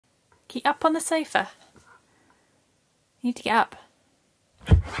Get up on the sofa. You need to get up.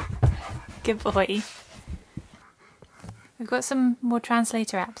 Good boy. We've got some more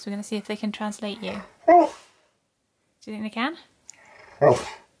translator apps. We're going to see if they can translate you. Do you think they can?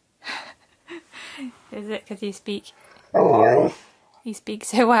 Is it because you speak... You speak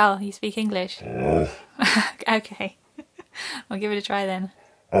so well. You speak English. Okay. I'll give it a try then.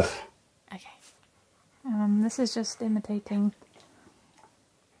 Okay. This is just imitating...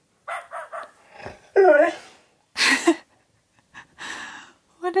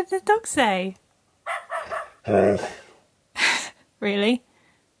 What did the dog say? Really?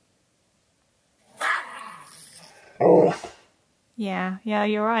 Yeah,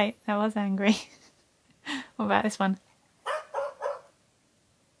 you're right. That was angry. What about this one?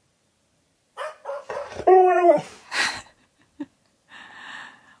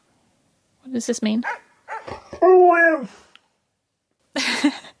 What does this mean?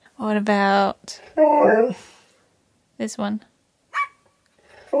 What about this one?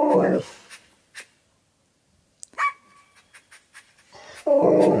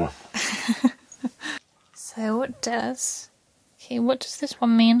 So what does... Okay, what does this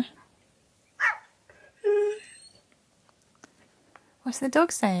one mean? What's the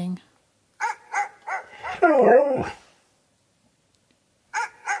dog saying?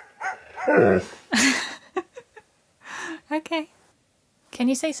 Okay. Can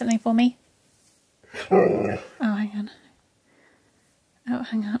you say something for me? Oh, hang on. Oh,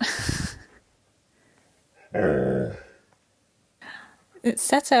 hang on. It's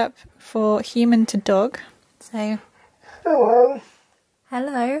set up for human to dog. So... Hello.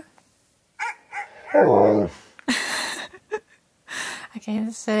 Hello. Hello. Okay,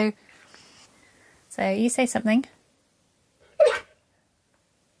 so you say something.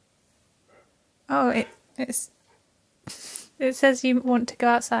 Oh, it says you want to go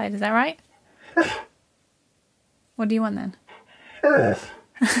outside, is that right? What do you want then?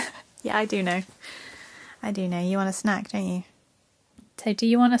 Yeah, I do know. I do know. You want a snack, don't you? So, do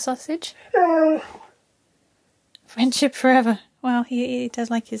you want a sausage? Friendship forever. Well, he does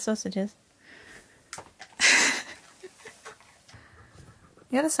like his sausages.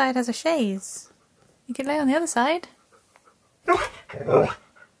 The other side has a chaise. You could lay on the other side.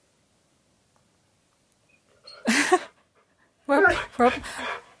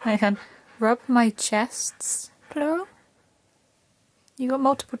 Rub my chests, plural. You got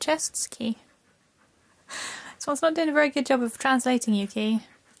multiple chests, Key. This one's not doing a very good job of translating you, Key.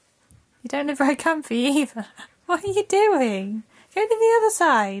 You don't look very comfy either. What are you doing? Go to the other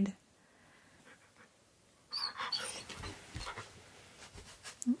side.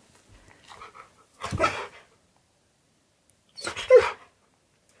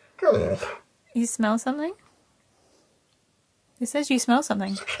 You smell something? It says you smell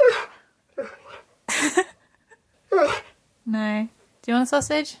something. No. Do you want a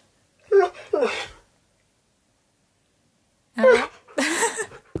sausage? There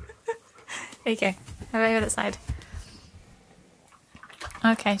you go. How about the other side?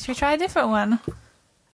 Okay, should we try a different one?